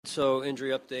So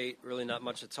injury update, really not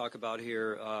much to talk about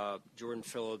here. Jordan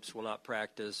Phillips will not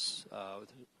practice,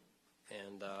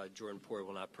 and Jordan Poyer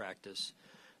will not practice.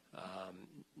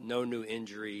 No new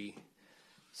injury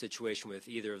situation with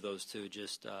either of those two,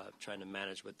 just trying to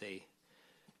manage what they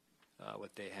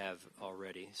have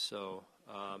already. So,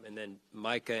 and then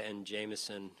Micah and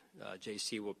Jamison,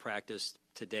 JC will practice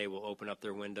today. Will open up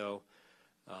their window,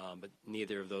 but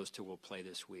neither of those two will play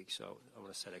this week. So I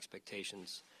want to set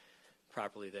expectations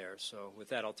properly there. So with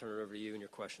that, I'll turn it over to you and your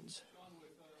questions. Sean,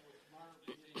 with Marv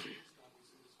and James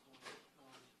obviously this morning,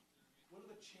 what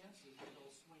are the chances that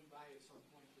they'll swing by at some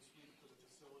point this week to the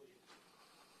facility?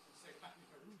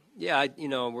 Yeah,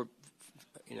 we're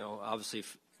obviously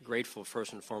grateful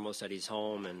first and foremost that he's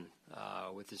home and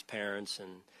with his parents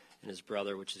and his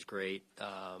brother, which is great.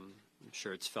 I'm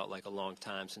sure it's felt like a long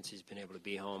time since he's been able to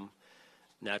be home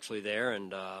naturally there,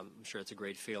 and I'm sure it's a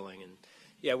great feeling. And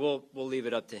yeah, we'll leave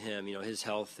it up to him. His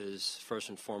health is first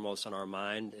and foremost on our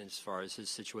mind as far as his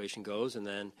situation goes, and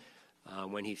then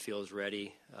when he feels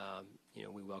ready,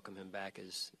 we welcome him back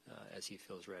as he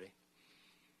feels ready.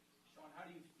 Sean, how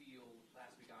do you feel?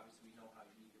 Last week, obviously, we know how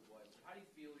unique it was. But how do you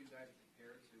feel you guys are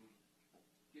prepared to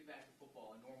get back to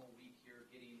football, a normal week here,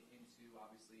 getting into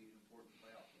obviously an important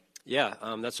playoff game? Yeah,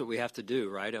 that's what we have to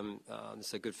do, right?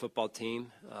 It's a good football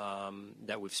team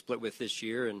that we've split with this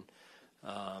year, and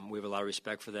we have a lot of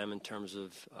respect for them in terms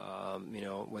of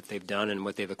what they've done and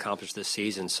what they've accomplished this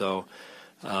season. So,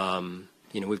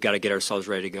 we've got to get ourselves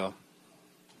ready to go.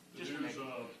 Just down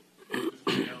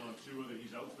on Tua that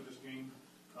he's out for this game.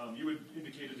 You had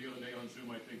indicated the other day on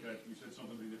Zoom, I think, that you said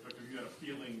something to the effect of you had a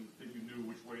feeling that you knew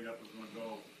which way that was going to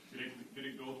go. Did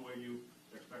it go the way you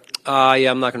expected? Yeah,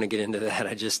 I'm not going to get into that.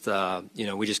 I just,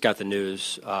 we just got the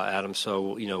news, Adam.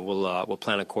 So, we'll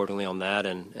plan accordingly on that,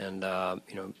 and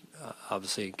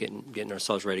obviously getting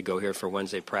ourselves ready to go here for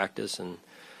Wednesday practice, and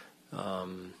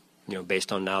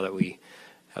based on now that we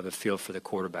have a feel for the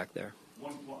quarterback there.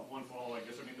 One follow, I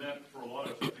guess. I mean, that for a lot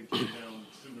of us, I think, came down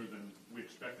sooner than we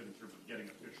expected in terms of getting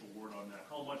official word on that.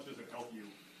 How much does it help you,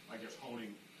 I guess,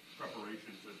 honing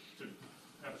preparation to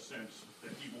have a sense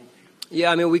that he won't be?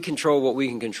 Yeah, I mean, we control what we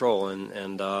can control, and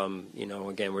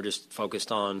again, we're just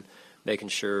focused on making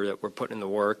sure that we're putting in the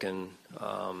work, and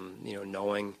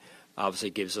knowing obviously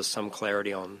gives us some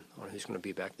clarity on who's going to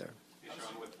be back there. Hey,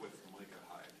 Sean, with Micah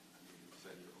Hyde, you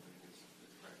said you're opening his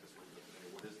practice window today.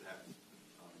 What is that?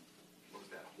 What has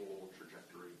that whole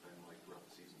trajectory been like throughout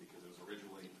the season? Because it was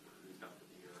originally he was done for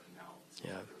the year, and now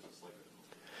there's a slight bit of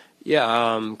movement.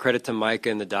 Yeah, credit to Micah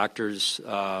and the doctors.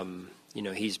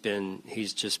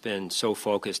 He's just been so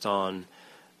focused on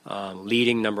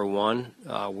leading, number one,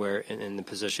 where in the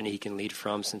position he can lead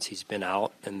from since he's been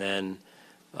out, and then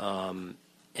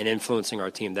and influencing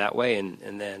our team that way,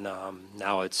 and then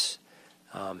now it's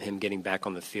him getting back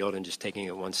on the field and just taking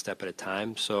it one step at a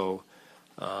time. So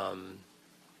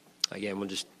again, we'll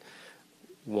just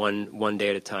one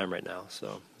day at a time right now.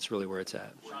 So that's really where it's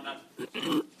at. Were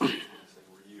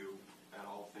you at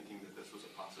all thinking that this was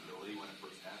a possibility when it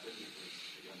first happened? Because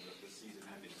again, the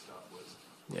season-ending stuff was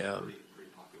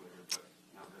pretty popular, but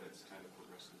now that it's kind of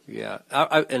progressing.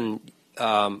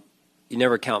 Yeah, you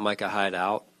never count Micah Hyde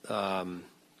out.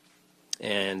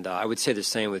 And I would say the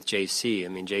same with JC. I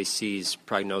mean, JC's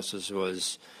prognosis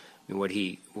was what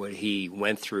he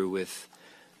went through with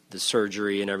the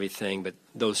surgery and everything, but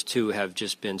those two have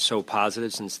just been so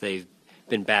positive since they've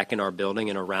been back in our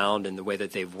building and around, and the way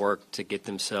that they've worked to get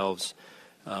themselves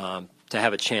to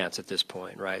have a chance at this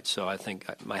point, right? So I think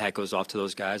my hat goes off to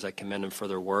those guys. I commend them for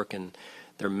their work and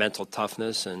their mental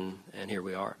toughness, and here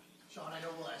we are. Sean, I know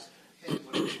we'll ask him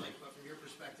what it was like, but from your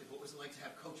perspective, what was it like to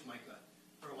have Coach Micah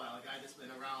for a while, a guy that's been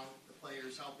around the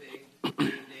players, helping,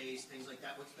 game days, things like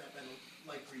that? What's that been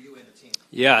like for you and the team?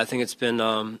 Yeah, I think it's been,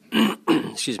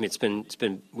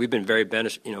 we've been very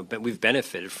we've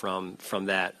benefited from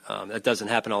that. That doesn't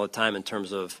happen all the time in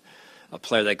terms of a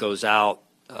player that goes out,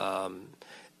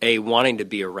 wanting to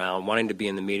be around, wanting to be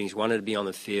in the meetings, wanting to be on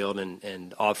the field,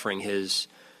 and offering his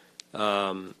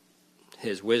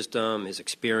wisdom, his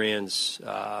experience.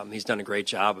 He's done a great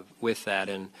job with that.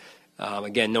 And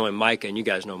again, knowing Micah, and you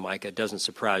guys know Micah, it doesn't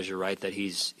surprise you, right, that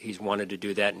he's wanted to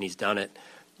do that and he's done it.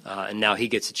 And now he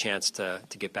gets a chance to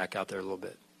get back out there a little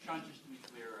bit. Sean, just to be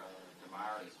clear,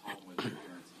 DeMar is home with his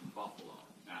parents in Buffalo,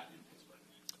 not in Pittsburgh.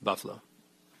 Buffalo.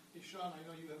 Hey, Sean, I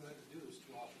know you haven't had to do this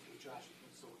too often with Josh. Has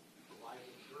been so reliable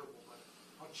and durable, but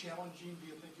how challenging do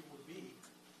you think it would be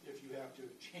if you have to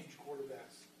change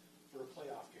quarterbacks for a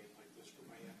playoff game like this for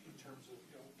Miami in terms of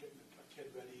getting a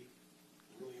kid ready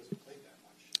who really hasn't played that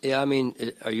much? Yeah, I mean,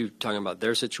 are you talking about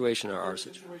their situation or our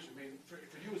situation? I mean, for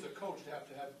you as a coach to have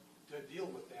to deal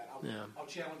with that, how Yeah. How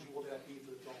challenging will that be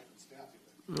for the Dolphins staff?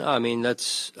 No, I mean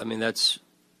that's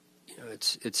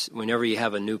it's whenever you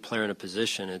have a new player in a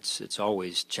position, it's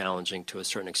always challenging to a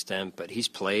certain extent. But he's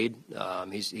played,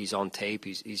 he's on tape,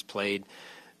 he's played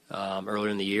earlier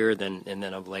in the year, and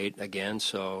then of late again.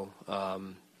 So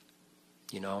other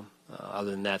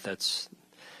than that, that's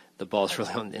the ball's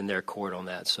really in their court on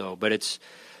that. So, but it's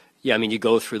I mean you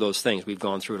go through those things. We've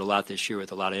gone through it a lot this year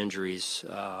with a lot of injuries,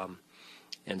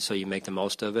 and so you make the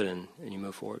most of it and you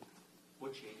move forward.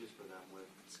 What changes for them with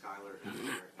Skylar in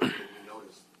there? Anything you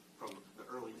noticed from the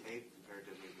early tape compared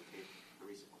to maybe the tape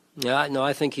recently? Yeah, no,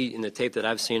 I think in the tape that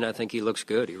I've seen, I think he looks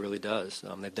good. He really does.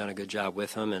 They've done a good job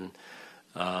with him, and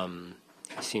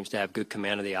he seems to have good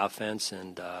command of the offense,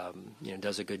 and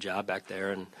does a good job back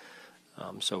there. And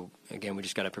so again, we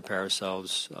just got to prepare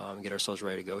ourselves, get ourselves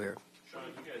ready to go here. Sean,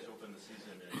 you guys opened the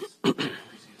season as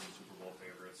preseason Super Bowl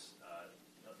favorites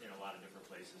in a lot of different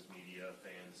places, media,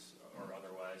 fans, or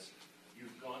otherwise.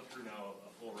 You've gone through now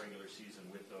a full regular season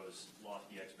with those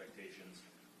lofty expectations.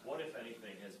 What, if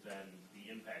anything, has been the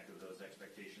impact of those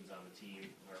expectations on the team,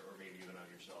 or maybe even on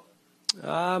yourself?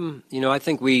 I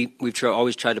think we've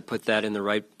always tried to put that in the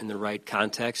right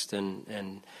context,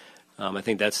 and I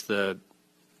think that's the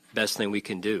best thing we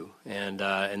can do, and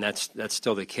that's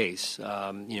still the case.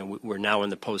 We're now in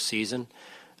the postseason.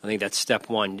 I think that's step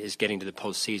one, is getting to the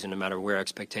postseason, no matter where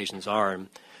expectations are. And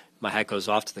my hat goes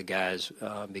off to the guys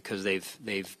because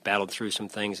they've battled through some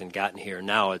things and gotten here.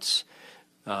 Now it's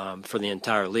for the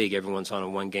entire league. Everyone's on a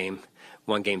one game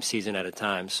season at a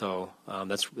time. So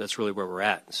that's really where we're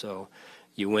at. So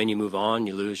you win, you move on.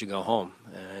 You lose, you go home,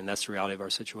 and that's the reality of our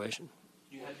situation.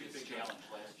 You had this challenge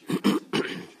last year facing the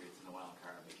Patriots in the wild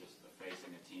card, but just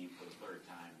facing a team for the third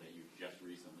time that you've just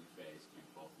recently faced. You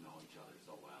both know each other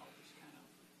so well. Just kind of,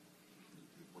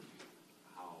 what do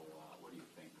you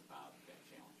think about that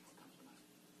challenge? What comes to mind?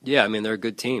 Yeah, I mean, they're a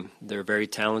good team. They're very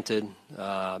talented.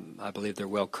 I believe they're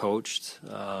well coached.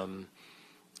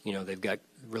 They've got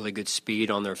really good speed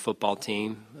on their football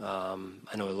team.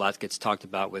 I know a lot gets talked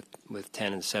about with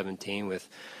 10 and 17 with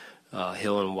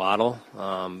Hill and Waddle,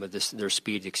 but their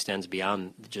speed extends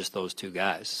beyond just those two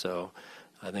guys. So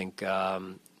I think,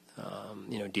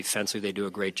 defensively they do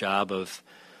a great job of,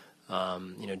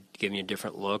 giving you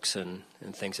different looks and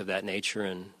things of that nature.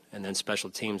 And then special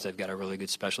teams, they've got a really good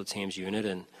special teams unit,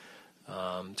 and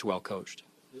it's well coached.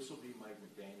 This will be Mike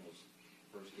McDaniel's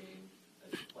first game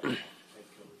as a playoff head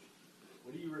coach.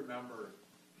 What do you remember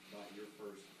about your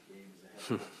first game as a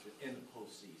head coach in the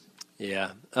postseason?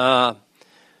 Yeah.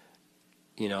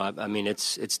 I mean,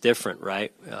 it's different,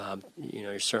 right?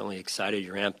 You're certainly excited,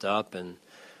 you're amped up, and,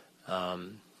 I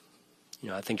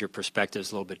think your perspective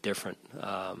is a little bit different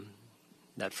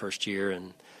that first year.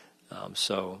 And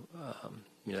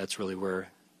that's really where,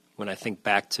 when I think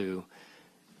back to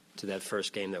that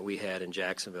first game that we had in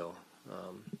Jacksonville.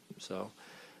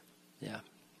 Yeah.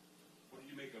 What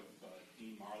did you make of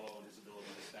Dean Marlowe and his ability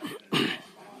to step in and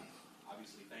respond?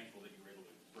 Obviously thankful that you were able to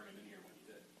bring him in here when you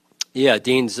did. Yeah,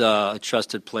 Dean's a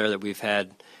trusted player that we've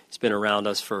had. He's been around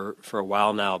us for a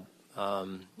while now,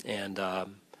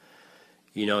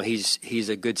 he's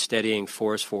a good steadying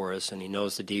force for us, and he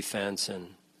knows the defense,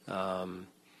 and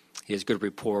he has good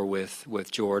rapport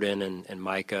with Jordan and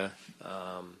Micah.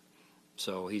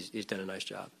 So he's done a nice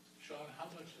job. Sean, how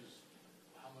much is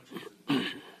it to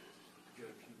get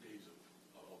a few days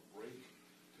of a break,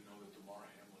 to know that DeMar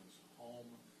Hamlin's home,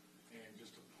 and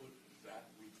just to put that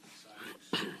week beside you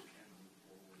so you can move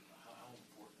forward? How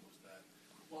important was that,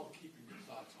 while keeping your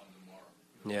thoughts on DeMar?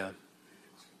 Yeah.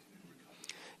 His continued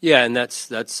recovery? Yeah, and that's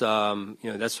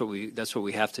what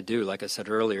we have to do. Like I said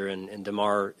earlier, and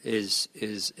DeMar is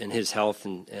in his health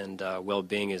and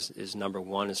well-being is number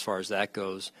one as far as that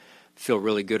goes. Feel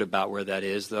really good about where that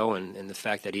is, though, and the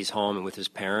fact that he's home and with his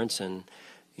parents. And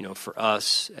for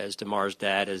us, as DeMar's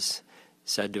dad has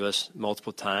said to us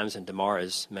multiple times, and DeMar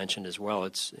has mentioned as well,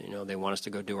 it's they want us to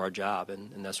go do our job,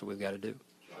 and that's what we've got to do.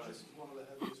 Sean, this is one of the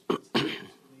heaviest games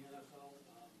in the NFL.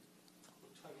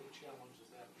 What type of challenge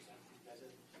does that present for you guys? And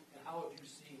how have you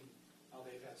seen how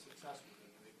they've had success with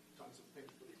it? They've done some things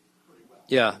pretty well.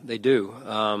 Yeah, they do.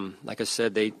 Like I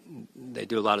said, they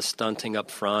do a lot of stunting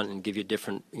up front and give you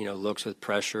different looks with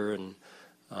pressure and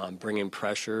bringing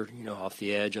pressure off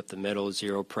the edge, up the middle,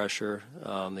 zero pressure.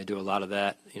 They do a lot of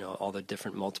that, all the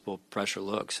different multiple pressure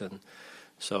looks, and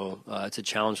so it's a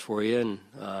challenge for you. And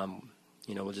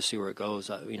we'll just see where it goes.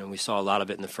 We saw a lot of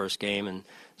it in the first game and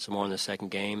some more in the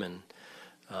second game, and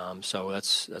so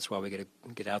that's why we got to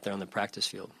get out there on the practice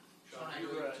field. Sean, I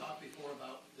know you talked before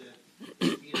about the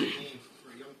speed of the game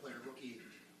for a young player, rookie,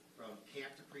 from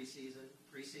camp to preseason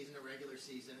to regular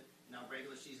season, now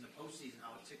regular season to postseason,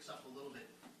 how it ticks up a little bit.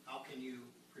 How can you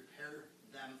prepare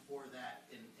them for that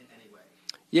in any way?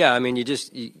 Yeah, I mean,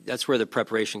 that's where the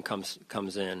preparation comes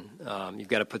in. You've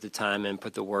got to put the time in,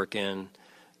 put the work in.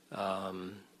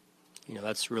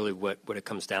 That's really what it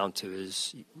comes down to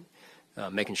is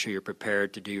making sure you're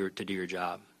prepared to do your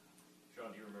job.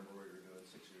 Sean, do you remember where you were doing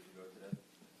 6 years ago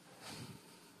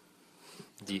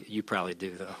today? You probably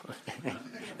do, though.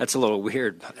 That's a little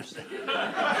weird. But You're sitting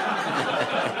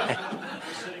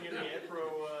in the Ed Pro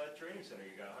training center.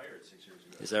 You got hired 6 years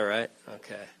ago. Is that right?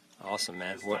 Okay. Awesome,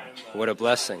 man. What a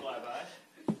blessing.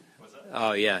 What's that?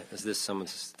 Oh, yeah. Is this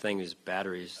someone's thing? Is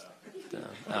batteries?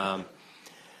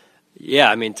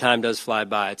 Yeah, I mean, time does fly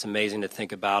by. It's amazing to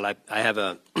think about. I have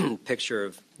a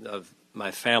picture of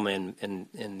my family in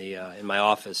my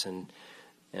office, and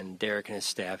Derek and his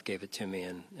staff gave it to me,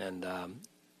 and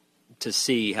to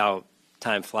see how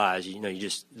time flies.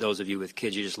 Those of you with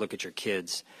kids, you just look at your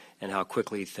kids and how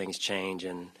quickly things change,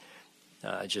 and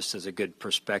just as a good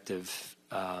perspective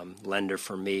lender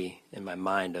for me in my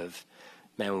mind of,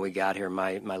 man, when we got here,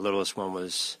 my littlest one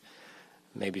was,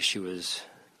 maybe she was,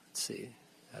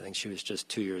 I think she was just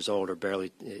 2 years old, or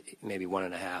barely, maybe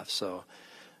 1.5. So,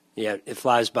 yeah, it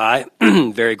flies by.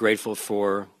 Very grateful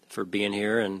for being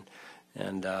here and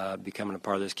becoming a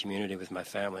part of this community with my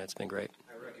family. It's been great.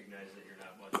 I recognize that you're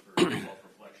not much for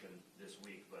self-reflection this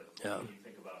week, but Yeah. when you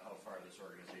think about how far this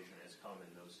organization has come in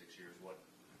those 6 years, what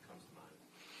comes to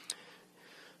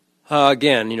mind?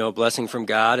 Again, blessing from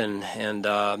God,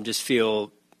 and just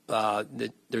feel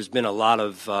that there's been a lot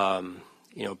of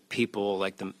people,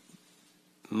 like the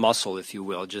muscle, if you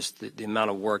will, just the amount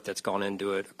of work that's gone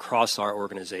into it across our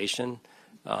organization,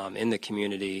 in the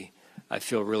community. I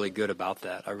feel really good about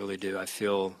that. I really do. I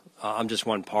feel I'm just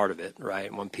one part of it,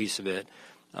 right? One piece of it.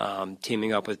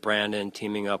 Teaming up with Brandon,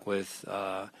 teaming up with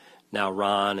now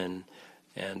Ron,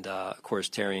 and of course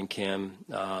Terry and Kim.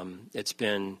 It's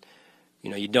been,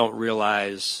 you don't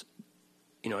realize,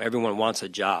 everyone wants a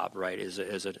job, right? As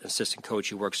an assistant coach,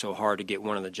 you work so hard to get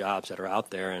one of the jobs that are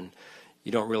out there, and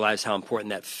you don't realize how important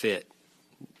that fit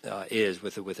is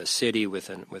with a city, with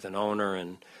an owner,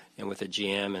 and with a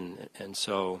GM, and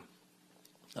so,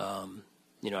 and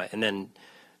then,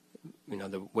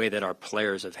 the way that our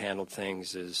players have handled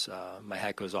things is my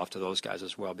hat goes off to those guys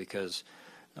as well, because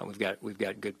we've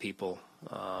got good people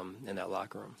in that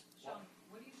locker room. Sean,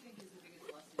 what do you think is the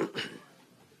biggest lesson you've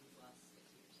learned these last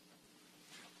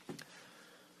 6 years?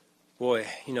 Boy,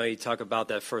 you talk about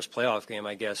that first playoff game,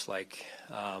 I guess, like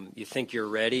you think you're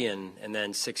ready, and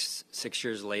then six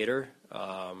years later,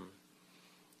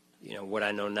 what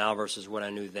I know now versus what I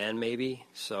knew then, maybe.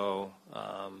 So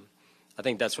I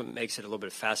think that's what makes it a little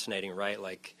bit fascinating, right?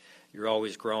 Like you're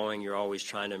always growing, you're always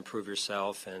trying to improve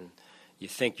yourself, and you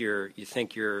think you're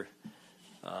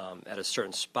at a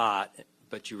certain spot,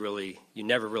 but you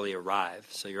never really arrive.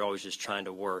 So you're always just trying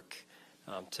to work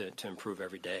to improve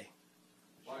every day.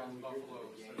 Why is Buffalo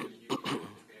such a huge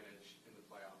advantage in the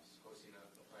playoffs, hosting a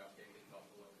playoff game in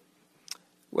Buffalo?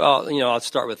 Well, I'll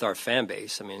start with our fan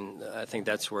base. I mean, I think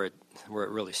that's where it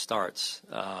really starts.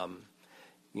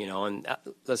 And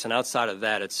listen, outside of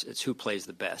that, it's who plays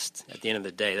the best. At the end of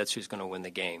the day, that's who's going to win the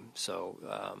game. So,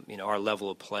 our level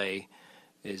of play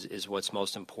is what's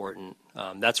most important.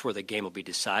 That's where the game will be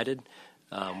decided.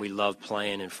 We love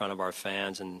playing in front of our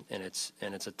fans, and it's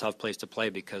a tough place to play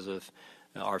because of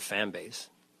our fan base.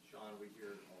 Sean, we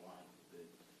hear a lot that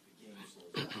the game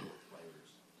slows down for players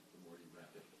the more you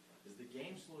rep it. Does the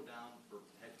game slow down for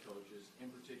head coaches, in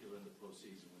particular in the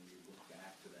postseason, when you look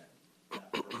back to that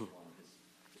first one?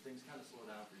 Do things kind of slow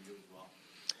down for you as well?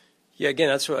 Yeah, again,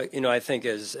 that's what I think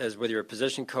as whether you're a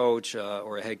position coach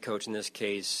or a head coach in this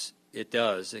case, it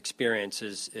does. Experience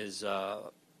is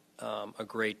a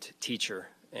great teacher,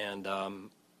 and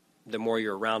the more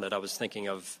you're around it, I was thinking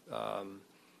of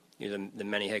the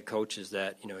many head coaches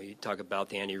that you talk about,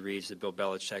 the Andy Reids, the Bill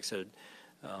Belichick,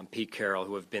 Pete Carroll,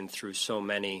 who have been through so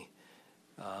many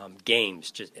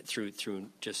games just through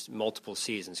just multiple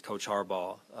seasons. Coach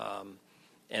Harbaugh,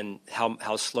 and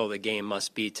how slow the game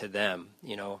must be to them.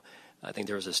 I think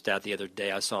there was a stat the other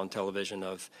day I saw on television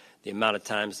of the amount of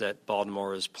times that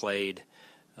Baltimore has played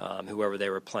whoever they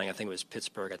were playing. I think it was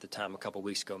Pittsburgh at the time, a couple of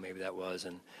weeks ago, maybe that was,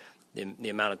 and the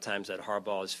amount of times that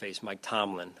Harbaugh has faced Mike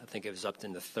Tomlin, I think it was up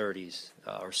in the 30s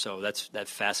or so. That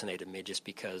fascinated me, just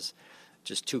because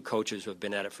just two coaches who have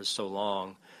been at it for so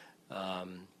long,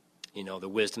 the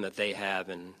wisdom that they have,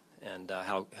 and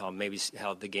how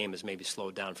the game has maybe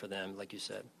slowed down for them, like you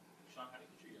said. Sean, how do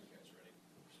you get you guys ready,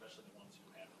 especially the ones who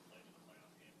haven't played in the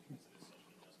playoff game, because it is such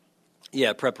an adjustment?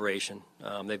 Yeah, preparation.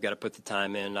 They've got to put the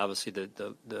time in. Obviously,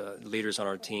 the leaders on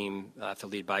our team have to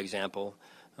lead by example.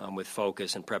 with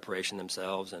focus and preparation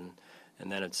themselves, and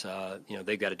then it's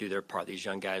they've got to do their part. These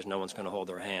young guys, no one's going to hold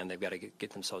their hand. They've got to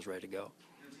get themselves ready to go.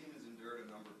 Your team has endured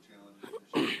a number of challenges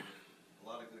this year. A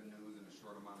lot of good news in a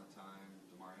short amount of time.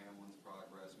 DeMar Hamlin's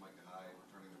progress, Micah Hyde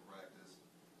returning to practice.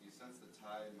 Do you sense the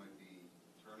tide might be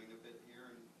turning a bit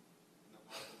here in a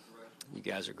positive direction? You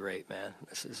guys are great, man.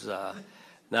 This is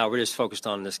now we're just focused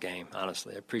on this game.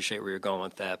 Honestly, I appreciate where you're going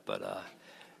with that, but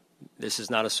this is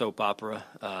not a soap opera.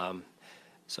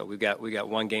 So we got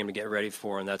one game to get ready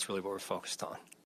for, and that's really what we're focused on.